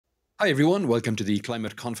Hi, everyone. Welcome to the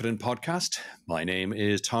Climate Confident podcast. My name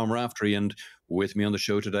is Tom Raftery, and with me on the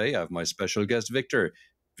show today, I have my special guest, Viktor.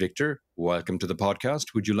 Viktor, welcome to the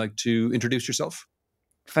podcast. Would you like to introduce yourself?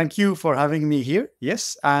 Thank you for having me here.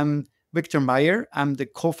 Yes, I'm Viktor Meier. I'm the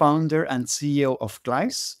co-founder and CEO of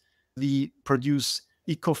Glice. We produce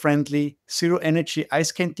eco-friendly, zero-energy ice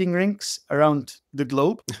skating rinks around the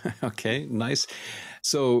globe. Okay, nice.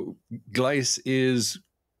 So, Glice is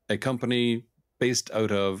a company based out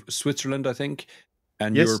of Switzerland, I think,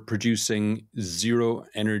 and you're Yes. producing zero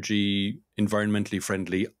energy, environmentally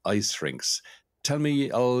friendly ice rinks. Tell me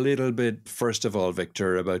a little bit, first of all,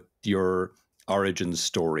 Viktor, about your origin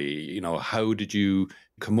story. How did you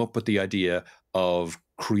come up with the idea of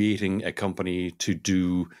creating a company to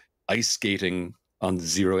do ice skating on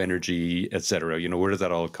zero energy, etc.? Where did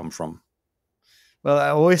that all come from? Well, I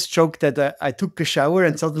always joke that I took a shower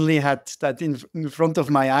and suddenly had that in front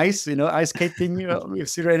of my eyes, ice skating with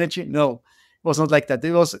zero energy. No, it was not like that.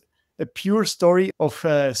 It was a pure story of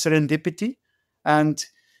serendipity. And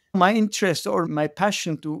my interest or my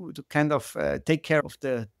passion to kind of take care of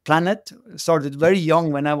the planet started very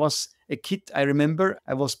young. When I was a kid, I remember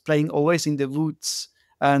I was playing always in the woods.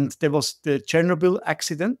 And there was the Chernobyl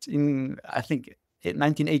accident in, I think,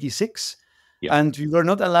 1986, Yeah. and we were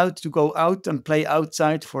not allowed to go out and play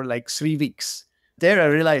outside for like 3 weeks. There I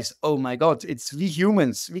realized, oh my God, it's we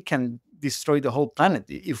humans, we can destroy the whole planet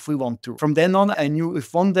if we want to. From then on, I knew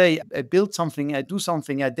if one day I build something, I do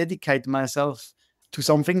something, I dedicate myself to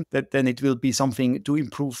something, that then it will be something to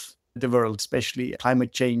improve the world, especially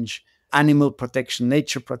climate change, animal protection,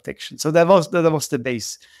 nature protection. So that was the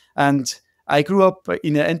base. And I grew up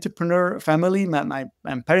in an entrepreneur family. My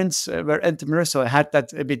parents were entrepreneurs, so I had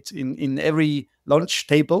that a bit in every lunch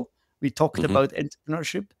table. We talked Hmm. about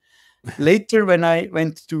entrepreneurship. Later, when I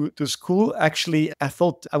went to school, actually, I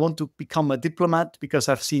thought I want to become a diplomat because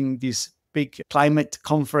I've seen these big climate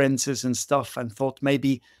conferences and stuff and thought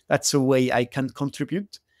maybe that's a way I can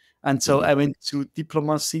contribute. And so Hmm. I went to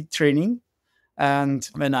diplomacy training, and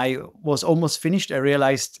when I was almost finished, I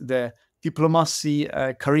realized the diplomacy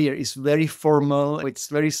career is very formal, it's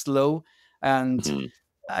very slow. And Hmm.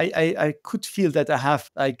 I could feel that I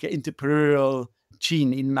have like an entrepreneurial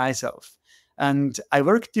gene in myself. And I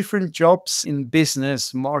worked different jobs in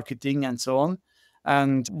business, marketing, and so on.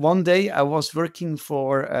 And one day I was working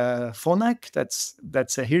for Phonak,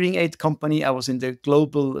 that's a hearing aid company. I was in the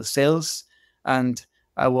global sales, and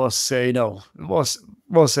I was, it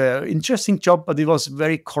was an interesting job, but it was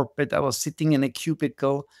very corporate. I was sitting in a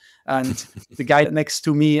cubicle, and the guy next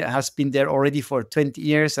to me has been there already for 20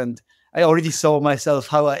 years, and I already saw myself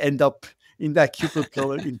how I end up in that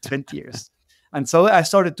cubicle in 20 years. And so I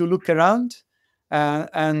started to look around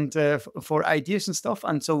and for ideas and stuff.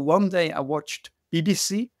 And so one day I watched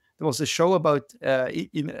BBC. There was a show about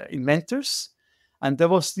inventors, and there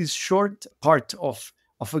was this short part of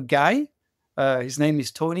a guy. His name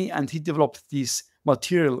is Tony, and he developed this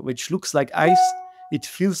material which looks like ice. It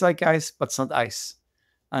feels like ice, but it's not ice.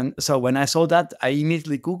 And so when I saw that, I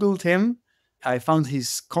immediately Googled him. I found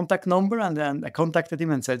his contact number, and then I contacted him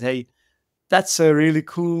and said, "Hey, that's a really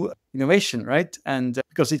cool innovation, right?" And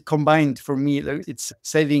because it combined for me, like, it's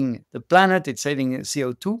saving the planet, it's saving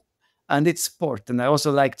CO2, and it's sport. And I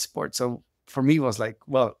also liked sport. So for me, it was like,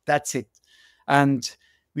 well, that's it. And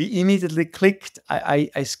we immediately clicked.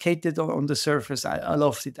 I skated on the surface. I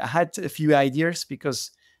loved it. I had a few ideas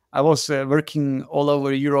because I was working all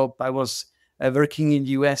over Europe. I was working in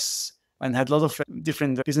the US and had a lot of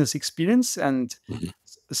different business experience. And Hmm.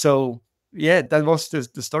 so, yeah, that was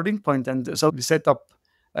the starting point. And so we set up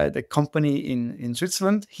the company in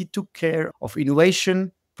Switzerland. He took care of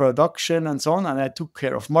innovation, production, and so on. And I took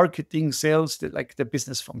care of marketing, sales, like the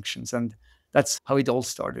business functions. And that's how it all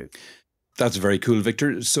started. That's very cool,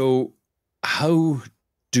 Viktor. So, how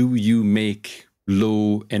do you make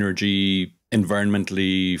low energy,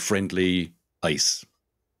 environmentally friendly ice?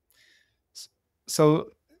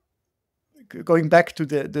 So going back to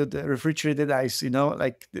the refrigerated ice,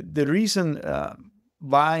 like the reason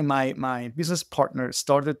why my business partner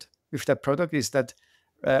started with that product is that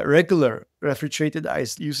regular refrigerated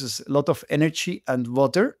ice uses a lot of energy and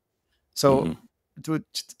water. Hmm. So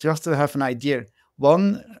just to have an idea,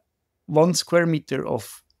 one square meter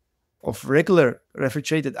of regular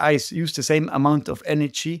refrigerated ice use the same amount of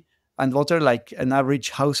energy and water like an average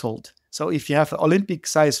household. So if you have an Olympic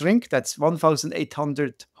size rink, that's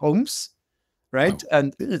 1,800 homes, right? Wow.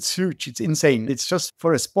 And it's huge. It's insane. It's just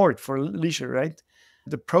for a sport, for leisure, right?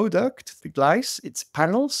 The product, the Glice, it's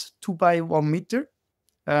panels, 2 by 1 meter,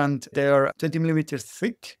 and they are 20 millimeters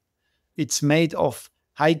thick. It's made of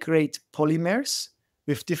high grade polymers.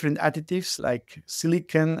 with different additives like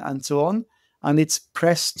silicon and so on. And it's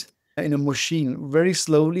pressed in a machine very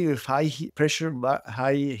slowly with high pressure,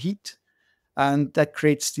 high heat. And that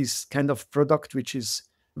creates this kind of product which is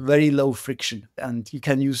very low friction. And you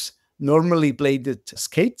can use normally bladed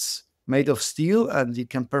skates made of steel, and you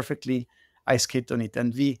can perfectly ice skate on it.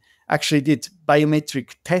 And we actually did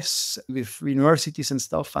biometric tests with universities and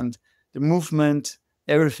stuff, and the movement,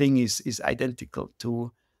 everything is identical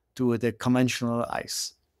to the conventional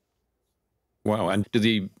ice. Wow. And do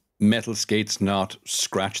the metal skates not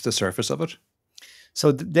scratch the surface of it?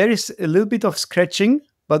 So there is a little bit of scratching,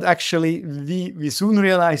 but actually we soon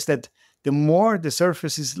realized that the more the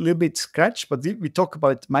surface is a little bit scratched, but we talk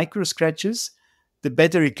about micro scratches, the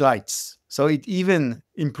better it glides. So it even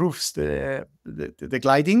improves the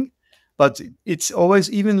gliding, but it's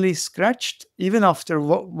always evenly scratched, even after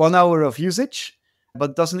 1 hour of usage,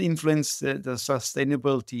 but doesn't influence the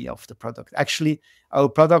sustainability of the product. Actually, our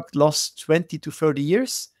product lost 20 to 30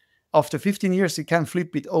 years. After 15 years, you can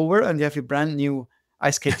flip it over and you have a brand new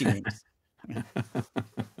ice skating rings.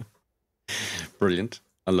 Brilliant.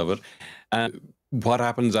 I love it. What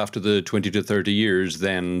happens after the 20 to 30 years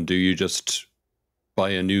then? Do you just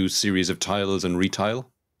buy a new series of tiles and retile,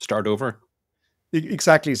 start over?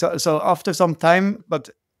 Exactly. So after some time, but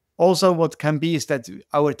also what can be is that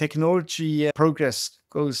our technology progress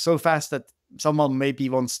goes so fast that someone maybe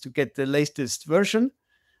wants to get the latest version.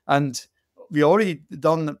 And we already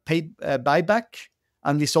done paid buyback,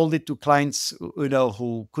 and we sold it to clients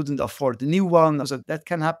who couldn't afford the new one. So that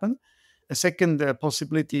can happen. A second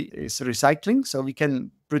possibility is recycling. So we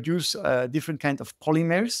can produce different kind of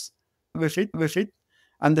polymers with it.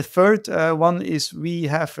 And the third one is we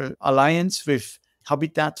have an alliance with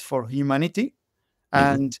Habitat for Humanity.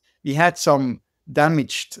 And we had some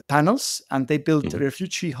damaged panels, and they built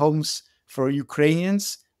refugee homes for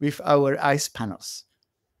Ukrainians with our ice panels.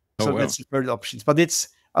 So that's the third option. But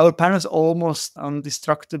our panels almost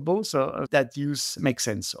indestructible, so that use makes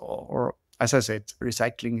sense. Or as I said,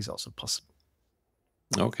 recycling is also possible.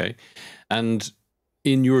 Okay. And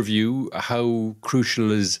in your view, how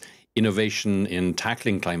crucial is innovation in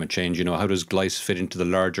tackling climate change? How does Glice fit into the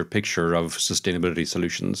larger picture of sustainability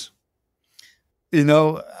solutions?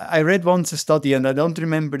 I read once a study, and I don't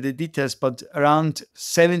remember the details, but around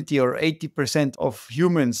 70 or 80% of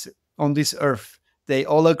humans on this earth, they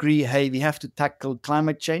all agree, hey, we have to tackle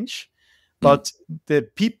climate change. But the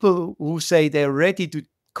people who say they're ready to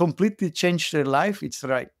completely change their life, it's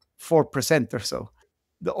like 4% or so.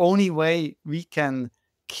 The only way we can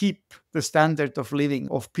keep the standard of living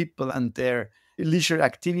of people and their leisure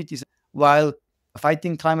activities while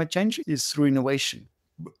fighting climate change is through innovation.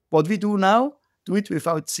 What we do now, do it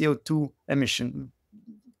without CO2 emission.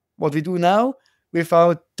 What we do now,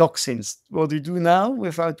 without toxins. What we do now,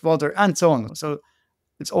 without water, and so on. So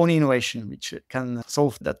it's only innovation which can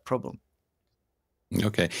solve that problem.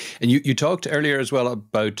 Okay. And you talked earlier as well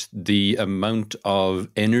about the amount of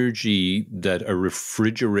energy that a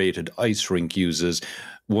refrigerated ice rink uses.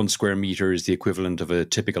 1 square meter is the equivalent of a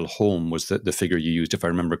typical home, was the figure you used, if I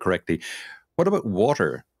remember correctly. What about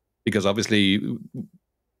water? Because obviously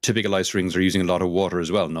typical ice rinks are using a lot of water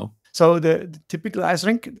as well, no? So the typical ice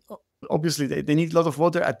rink, obviously they need a lot of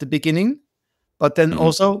water at the beginning. But then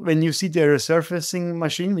also when you see the resurfacing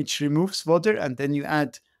machine, which removes water, and then you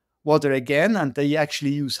add water again, and they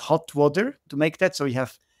actually use hot water to make that. So you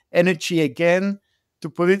have energy again to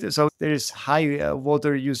put it. So there is high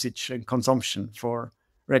water usage and consumption for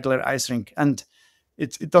regular ice rink. And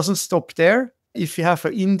it doesn't stop there. If you have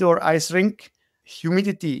an indoor ice rink,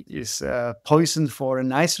 humidity is poison for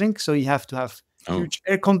an ice rink. So you have to have huge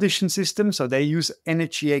air conditioning system. So they use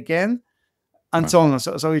energy again. And so on.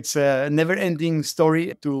 So it's a never-ending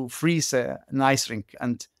story to freeze an ice rink.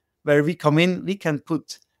 And where we come in, we can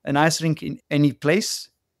put an ice rink in any place,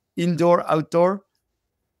 indoor, outdoor,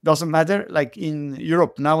 doesn't matter. Like in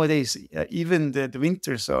Europe nowadays, even the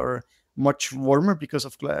winters are much warmer because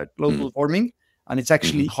of global warming. And it's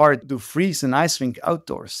actually hard to freeze an ice rink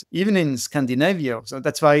outdoors, even in Scandinavia. So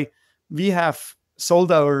that's why we have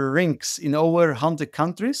sold our rinks in over 100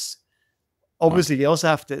 countries. Obviously, we also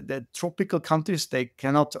have the tropical countries. They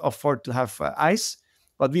cannot afford to have ice.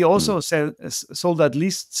 But we also sold at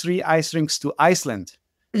least 3 ice rinks to Iceland.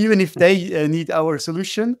 Even if they need our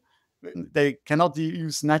solution, they cannot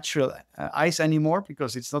use natural ice anymore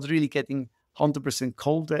because it's not really getting 100%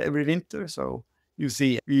 cold every winter. So you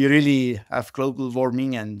see, we really have global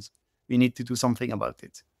warming and we need to do something about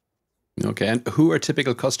it. Okay. And who are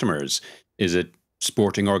typical customers? Is it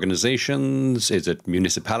sporting organizations? Is it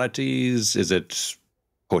municipalities? Is it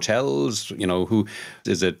hotels? Who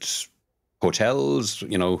is it? Hotels?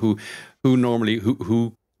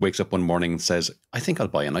 Who wakes up one morning and says, "I think I'll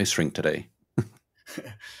buy an ice rink today"?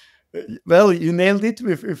 Well, you nailed it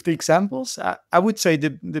with the examples. I would say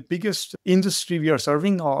the biggest industry we are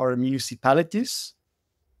serving are municipalities.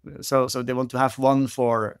 So they want to have one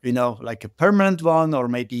for, like a permanent one, or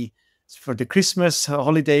maybe for the Christmas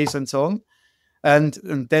holidays and so on.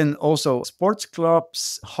 And then also sports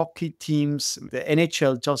clubs, hockey teams. The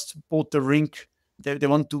NHL just bought the rink. They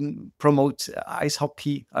want to promote ice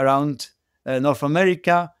hockey around North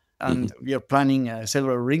America, and we are planning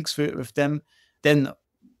several rinks with them. Then,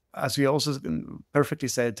 as we also perfectly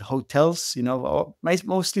said, hotels,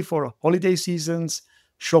 mostly for holiday seasons,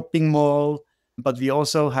 shopping mall. But we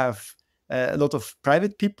also have a lot of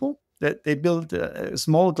private people that they build a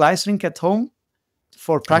small Glice rink at home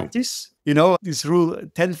for Oh, practice. This rule,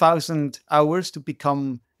 10,000 hours to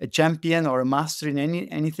become a champion or a master in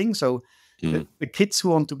anything. So mm. the kids who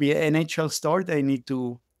want to be an NHL star, they need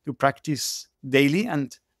to practice daily.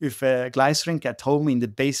 And with a Glice rink at home in the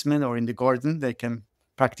basement or in the garden, they can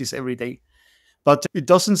practice every day. But it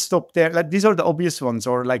doesn't stop there. Like, these are the obvious ones,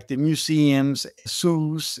 or like the museums,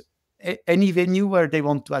 zoos, any venue where they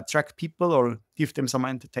want to attract people or give them some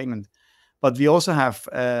entertainment. But we also have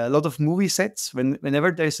a lot of movie sets. Whenever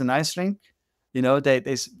there's an ice rink,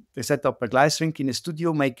 they set up a Glice rink in a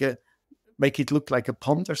studio, make it look like a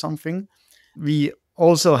pond or something. We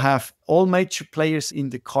also have all major players in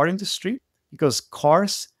the car industry, because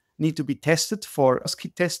cars need to be tested for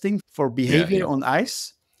skid testing for Yeah, behavior yeah, on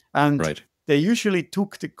ice. And right. they usually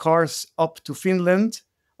took the cars up to Finland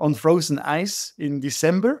on frozen ice in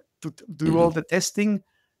December to do all Hmm. the testing.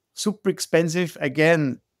 Super expensive.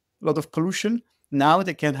 Again, a lot of pollution. Now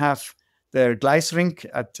they can have their Glice rink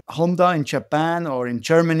at Honda in Japan, or in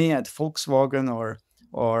Germany at Volkswagen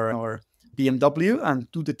or BMW,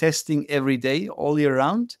 and do the testing every day, all year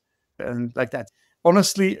round, and like that.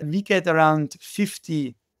 Honestly, we get around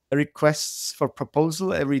 50 requests for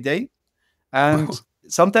proposal every day. And Wow.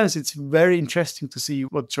 sometimes it's very interesting to see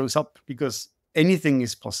what shows up, because anything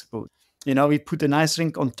is possible. We put an ice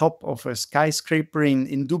rink on top of a skyscraper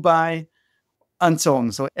in Dubai, and so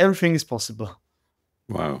on. So everything is possible.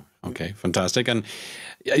 Wow. Okay. Fantastic. And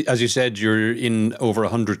as you said, you're in over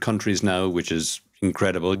 100 countries now, which is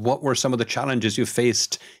incredible. What were some of the challenges you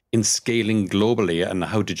faced in scaling globally, and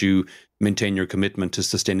how did you maintain your commitment to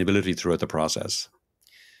sustainability throughout the process?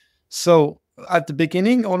 So at the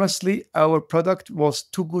beginning, honestly, our product was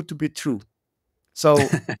too good to be true. So,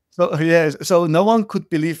 so no one could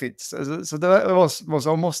believe it. So that was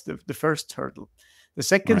almost the first hurdle. The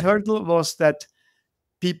second Right. hurdle was that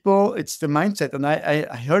people, it's the mindset, and I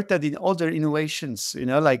heard that in other innovations,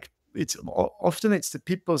 like often it's the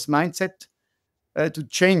people's mindset to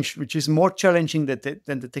change, which is more challenging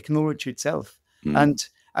than the technology itself. Mm. And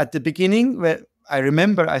at the beginning, where I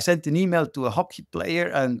remember I sent an email to a hockey player,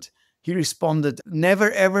 and he responded,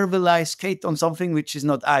 "Never ever will I skate on something which is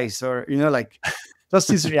not ice," or like just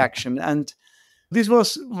his reaction. And this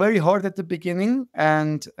was very hard at the beginning.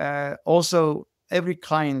 And also, every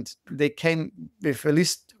client, they came with a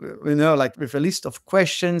list, like with a list of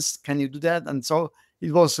questions. Can you do that? And so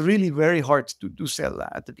it was really very hard to sell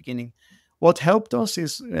at the beginning. What helped us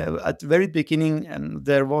is, at the very beginning, and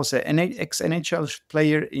there was an ex-NHL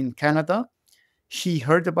player in Canada. He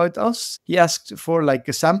heard about us. He asked for like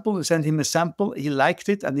a sample. We sent him a sample. He liked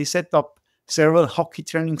it, and he set up several hockey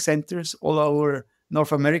training centers all over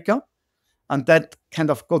North America, and that kind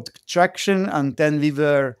of got traction. And then we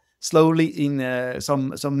were slowly in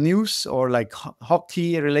some news, or like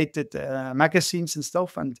hockey related magazines and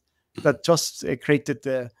stuff, and that just created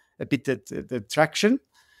a bit the traction.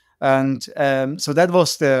 And so that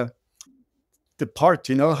was the part,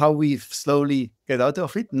 how we slowly get out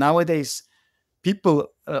of it. Nowadays,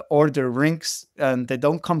 people order rinks, and they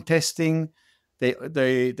don't come testing.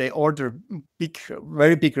 They order big,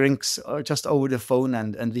 very big rinks just over the phone,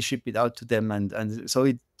 and we ship it out to them. And so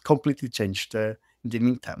it completely changed in the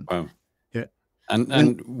meantime. Wow. Yeah. And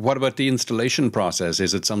And what about the installation process?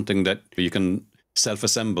 Is it something that you can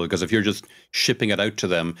self-assemble? Because if you're just shipping it out to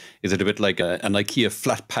them, is it a bit like an IKEA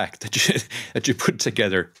flat pack that you that you put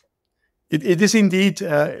together? it is indeed,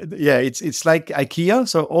 yeah, it's like IKEA.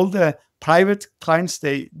 So all the private clients,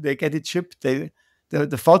 they get it shipped.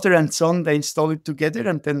 The father and son, they install it together,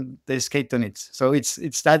 and then they skate on it. So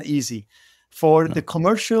it's that easy. For the No.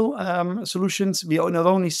 commercial solutions, we not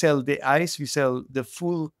only sell the ice, we sell the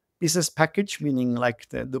full business package, meaning like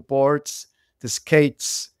the boards, the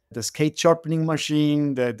skates, the skate sharpening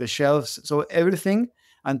machine, the shelves, so everything.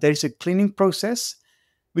 And there's a cleaning process,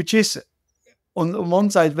 which is on one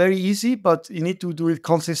side very easy, but you need to do it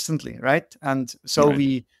consistently, right? And so Right.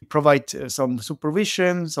 we provide some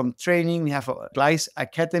supervision, some training. We have a Glice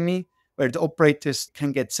Academy where the operators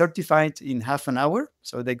can get certified in half an hour.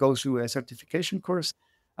 So they go through a certification course.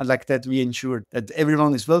 And like that, we ensure that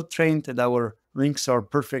everyone is well trained and our rinks are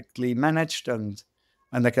perfectly managed and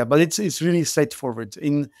like that. But it's really straightforward.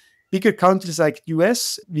 In bigger countries like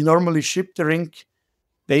US, we normally ship the rink,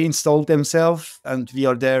 they install themselves, and we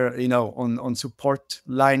are there, on support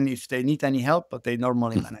line if they need any help, but they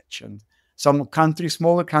normally manage. And some countries,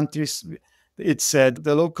 smaller countries, it's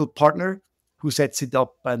the local partner who sets it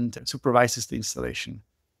up and supervises the installation.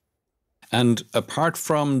 And apart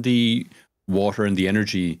from the water and the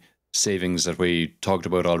energy savings that we talked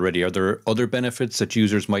about already, are there other benefits that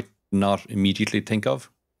users might not immediately think of?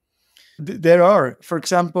 There are, for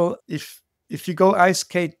example, if you go ice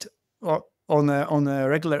skate or on a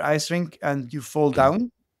regular ice rink and you fall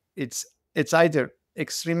down, it's either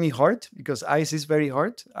extremely hard because ice is very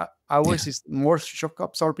hard. Yeah. Ours is more shock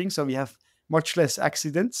absorbing, so we have much less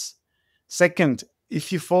accidents. Second,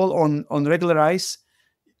 if you fall on regular ice,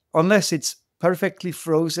 unless it's perfectly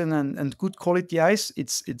frozen and good quality ice,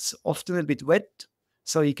 it's often a bit wet,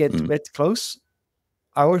 so you get Mm. wet clothes.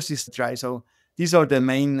 Ours is dry, so these are the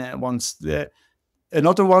main ones.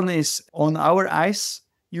 Another one is on our ice,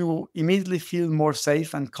 you immediately feel more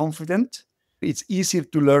safe and confident. It's easier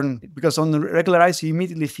to learn because on the regular ice, you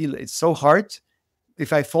immediately feel it's so hard.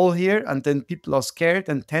 If I fall here, and then people are scared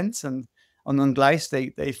and tense, and on Glice,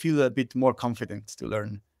 they feel a bit more confident to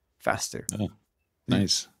learn faster. Oh,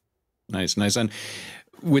 nice. Nice, nice. And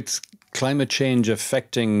with climate change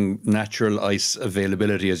affecting natural ice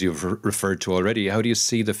availability, as you've referred to already, how do you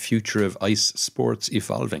see the future of ice sports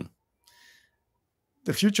evolving?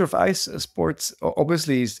 The future of ice sports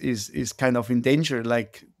obviously is kind of in danger.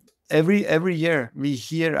 Like every year, we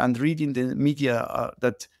hear and read in the media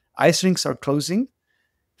that ice rinks are closing.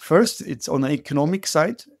 First, it's on the economic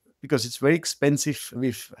side because it's very expensive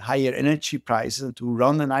with higher energy prices to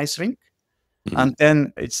run an ice rink. Mhm. And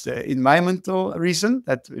then it's the environmental reason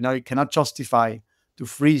that you cannot justify to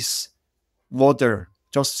freeze water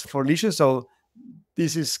just for leisure. So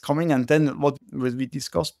this is coming. And then what we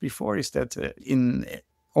discussed before is that in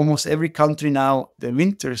almost every country now, the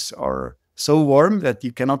winters are so warm that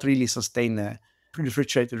you cannot really sustain a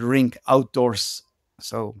refrigerated rink outdoors.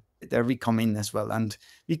 So there we come in as well. And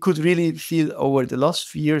we could really feel over the last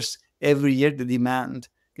few years, every year the demand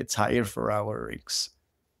gets higher for our rinks.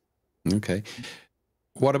 Okay.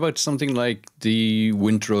 What about something like the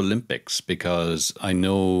Winter Olympics? Because I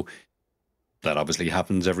know that obviously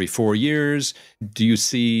happens every 4 years. Do you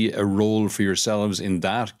see a role for yourselves in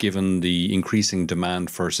that, given the increasing demand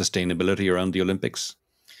for sustainability around the Olympics?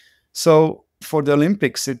 So for the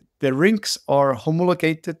Olympics, the rinks are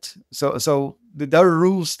homologated. So there are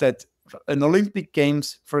rules that an Olympic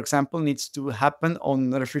Games, for example, needs to happen on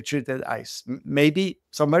refrigerated ice. Maybe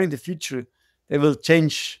somewhere in the future they will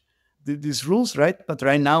change these rules, right? But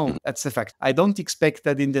right now, that's a fact. I don't expect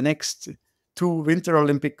that in the next two Winter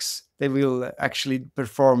Olympics they will actually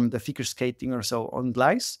perform the figure skating or so on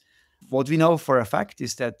Glice. What we know for a fact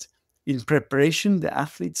is that in preparation, the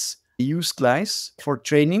athletes use Glice for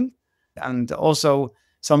training. And also,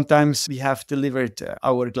 sometimes we have delivered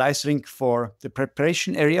our Glice rink for the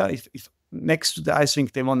preparation area. If next to the ice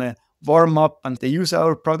rink they want to warm up and they use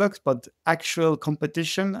our product, but actual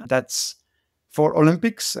competition, that's for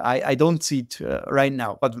Olympics. I don't see it right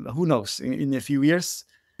now, but who knows? In a few years,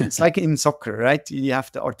 it's like in soccer, right? You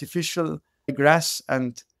have the artificial grass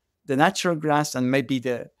and the natural grass, and maybe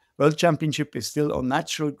the World Championship is still on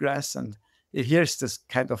natural grass. And here's this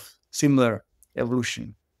kind of similar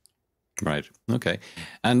evolution. Right. Okay.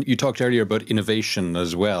 And you talked earlier about innovation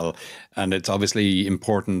as well. And it's obviously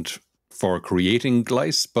important for creating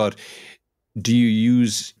Glice, but do you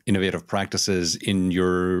use innovative practices in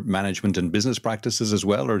your management and business practices as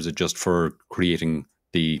well, or is it just for creating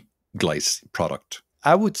the Glice product?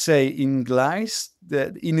 I would say in Glice,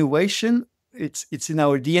 the innovation, it's in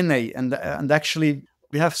our DNA. And actually,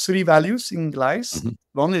 we have three values in Glice. Mhm.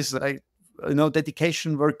 One is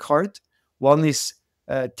dedication, work hard. One is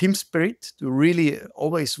team spirit, to really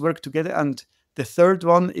always work together. And the third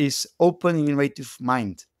one is open, innovative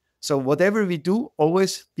mind. So whatever we do,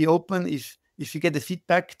 always be open. If you get the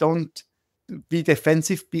feedback, don't be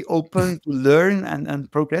defensive. Be open to learn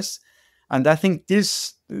and progress. And I think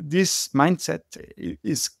this mindset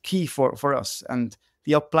is key for us. And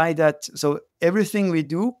we apply that. So everything we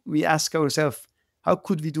do, we ask ourselves, how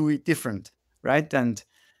could we do it different, right? And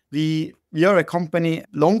we are a company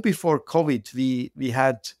long before COVID. We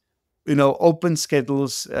had open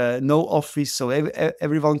schedules, no office, so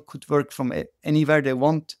everyone could work from anywhere they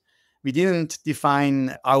want. We didn't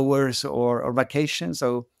define hours or vacation,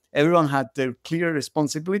 so everyone had their clear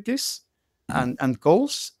responsibilities and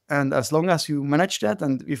goals. And as long as you manage that,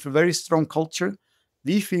 and with a very strong culture,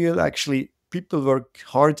 we feel actually people work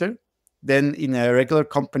harder than in a regular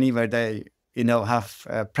company where they,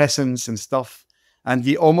 have presence and stuff. And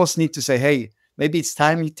we almost need to say, hey, maybe it's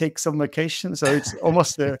time you take some vacation. So it's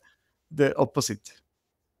almost the opposite.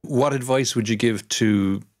 What advice would you give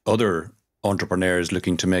to other entrepreneurs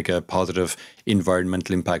looking to make a positive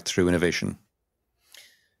environmental impact through innovation?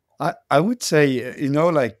 I would say,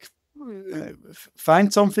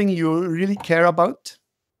 find something you really care about.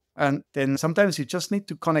 And then sometimes you just need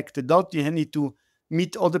to connect the dot. You need to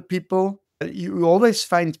meet other people. You always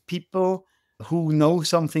find people who know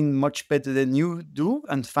something much better than you do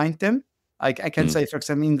and find them. I can say, for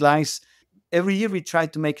example, in Glice, every year we try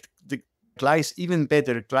to make the Glice even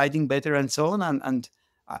better, gliding better and so on. And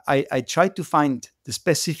I try to find the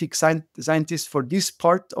specific scientists for this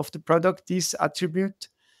part of the product, this attribute.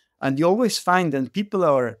 And you always find, and people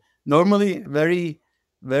are normally very,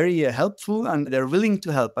 very helpful, and they're willing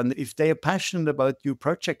to help. And if they are passionate about your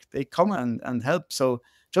project, they come and help. So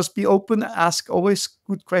just be open, ask always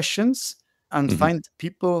good questions, and find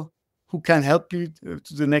people who can help you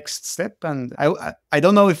to the next step. And I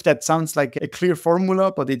don't know if that sounds like a clear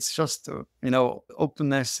formula, but it's just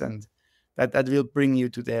openness, and that will bring you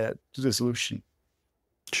to the solution.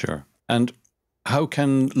 Sure. And how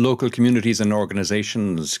can local communities and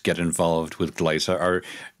organizations get involved with Glice? Or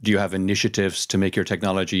do you have initiatives to make your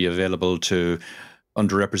technology available to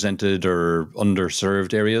underrepresented or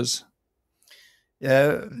underserved areas?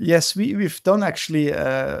 Yes, we've done actually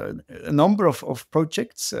a number of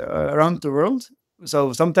projects around the world.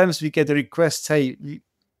 So sometimes we get a request, hey,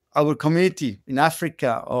 our community in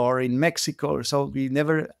Africa or in Mexico or so, we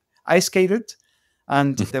never ice skated.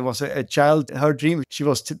 And there was a child, her dream, she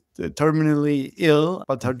was terminally ill,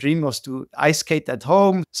 but her dream was to ice skate at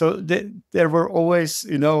home. So there were always,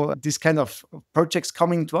 these kind of projects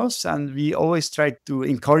coming to us, and we always try to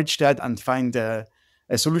encourage that and find a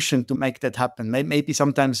solution to make that happen. Maybe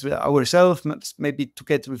sometimes ourselves, maybe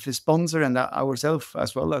together with a sponsor, and ourselves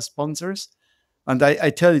as well as sponsors. And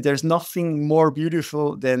I tell you, there's nothing more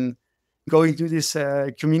beautiful than going to these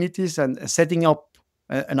communities and setting up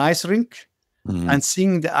an ice rink. And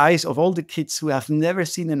seeing the eyes of all the kids who have never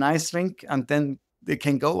seen an ice rink, and then they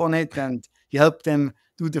can go on it, and you help them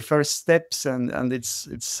do the first steps, and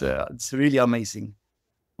it's really amazing.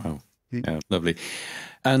 Wow, yeah, lovely.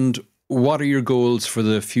 And what are your goals for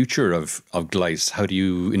the future of Glice? How do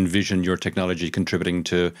you envision your technology contributing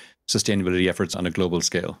to sustainability efforts on a global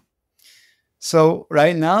scale? So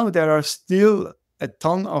right now there are still a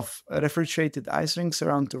ton of refrigerated ice rinks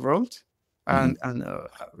around the world. And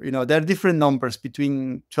there are different numbers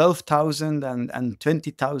between 12,000 and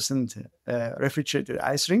 20,000 refrigerated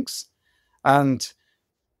ice rinks. And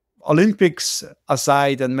Olympics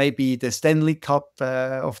aside, and maybe the Stanley Cup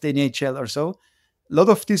of the NHL or so, a lot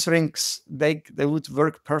of these rinks, they would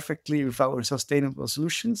work perfectly with our sustainable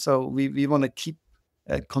solution. So we want to keep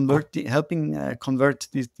helping convert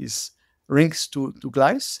these rinks to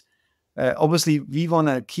Glice. Obviously, we want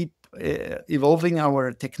to keep evolving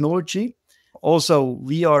our technology. Also,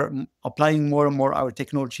 we are applying more and more our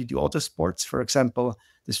technology to other sports. For example,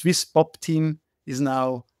 the Swiss pop team is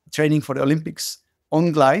now training for the Olympics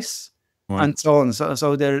on Glice, and so on.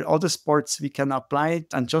 So there are other sports we can apply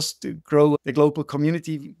it, and just to grow the global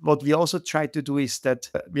community. What we also try to do is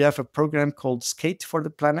that we have a program called Skate for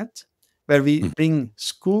the Planet, where we bring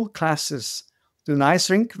school classes to an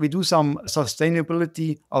ice rink. We do some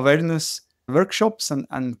sustainability awareness workshops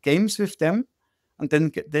and games with them. And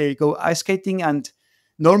then they go ice skating. And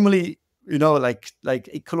normally, like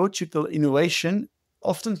ecological innovation,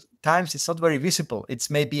 oftentimes it's not very visible.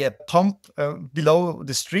 It's maybe a pump below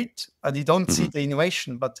the street, and you don't see the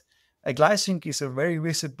innovation. But a Glice rink is a very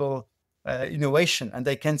visible innovation, and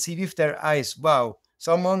they can see with their eyes, wow,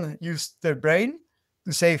 someone used their brain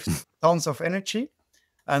to save tons of energy.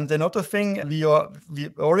 And another thing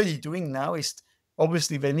we're already doing now is,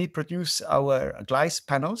 obviously, when we produce our Glice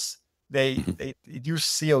panels, they use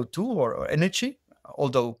CO2 or energy,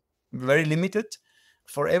 although very limited.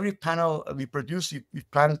 For every panel we produce, we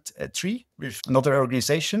plant a tree with another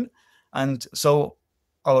organization. And so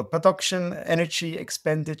our production, energy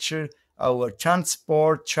expenditure, our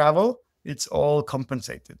transport, travel, it's all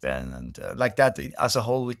compensated. And like that, as a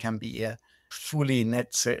whole, we can be a fully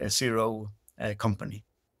net zero company.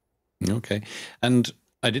 Okay. And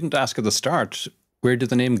I didn't ask at the start, where did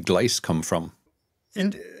the name Glice come from?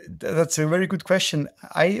 And that's a very good question.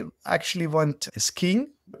 I actually went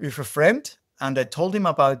skiing with a friend and I told him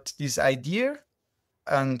about this idea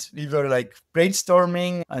and we were like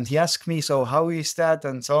brainstorming and he asked me, so how is that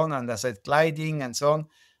and so on. And I said gliding and so on.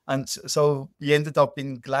 And so we ended up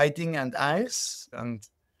in gliding and ice. And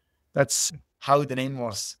that's how the name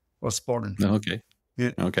was born. Okay.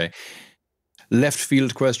 Yeah. Okay. Left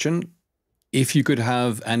field question. If you could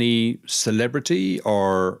have any celebrity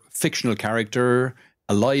or fictional character,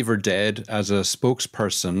 alive or dead, as a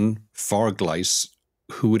spokesperson for Glice,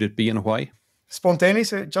 who would it be and why?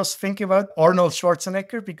 Spontaneously, just think about Arnold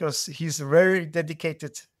Schwarzenegger because he's very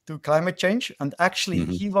dedicated to climate change. And actually,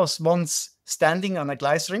 he was once standing on a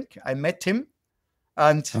Glice rink. I met him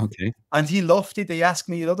and Okay. and he loved it. He asked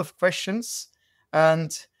me a lot of questions.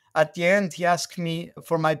 And at the end, he asked me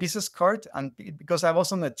for my business card. And because I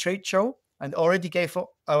was on a trade show and already gave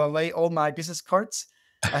away all my business cards,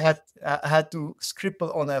 I had to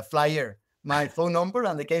scribble on a flyer my phone number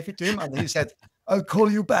and I gave it to him. And he said, I'll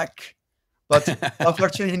call you back. But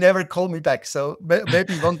unfortunately, he never called me back. So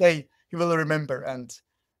maybe one day he will remember and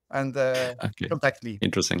Okay. contact me.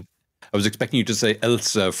 Interesting. I was expecting you to say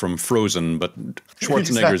Elsa from Frozen, but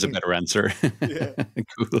Schwarzenegger is a better answer. Yeah.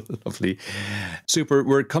 Cool, lovely. Super.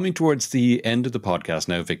 We're coming towards the end of the podcast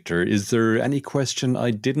now, Viktor. Is there any question I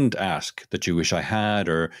didn't ask that you wish I had,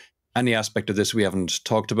 or any aspect of this we haven't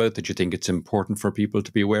talked about that you think it's important for people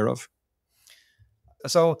to be aware of?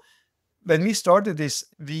 So when we started this,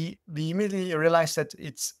 we immediately realized that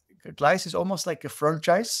Glice is almost like a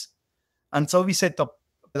franchise. And so we set up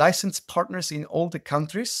licensed partners in all the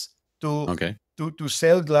countries to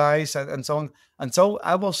sell Glice and so on. And so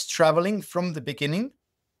I was traveling from the beginning,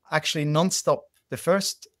 actually nonstop. The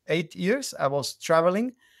first 8 years I was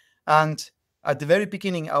traveling. And at the very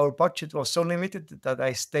beginning, our budget was so limited that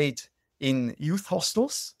I stayed in youth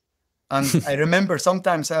hostels. And I remember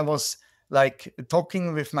sometimes I was like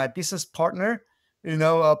talking with my business partner,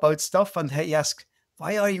 about stuff. And he asked,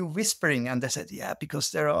 why are you whispering? And I said, yeah,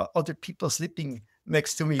 because there are other people sleeping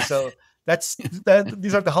next to me. So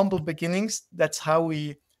these are the humble beginnings. That's how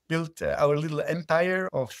we built our little empire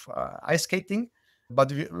of ice skating.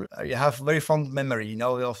 But we have very fond memory,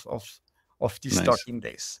 of these starting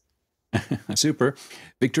days. Super.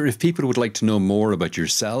 Viktor, if people would like to know more about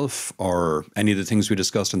yourself or any of the things we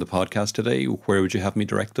discussed in the podcast today, where would you have me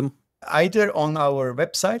direct them? Either on our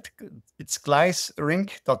website, it's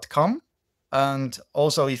glicerink.com. And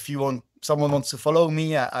also, if someone wants to follow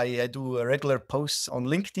me, I do regular posts on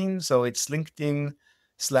LinkedIn. So it's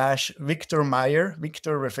LinkedIn/Viktor Meier,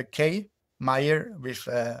 Viktor with a K, Meier with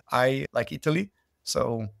I like Italy.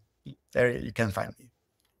 So there you can find me.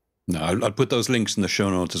 No, I'll put those links in the show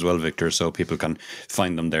notes as well, Viktor, so people can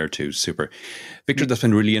find them there too. Super. Viktor, that's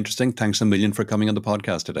been really interesting. Thanks a million for coming on the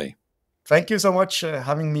podcast today. Thank you so much for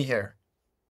having me here.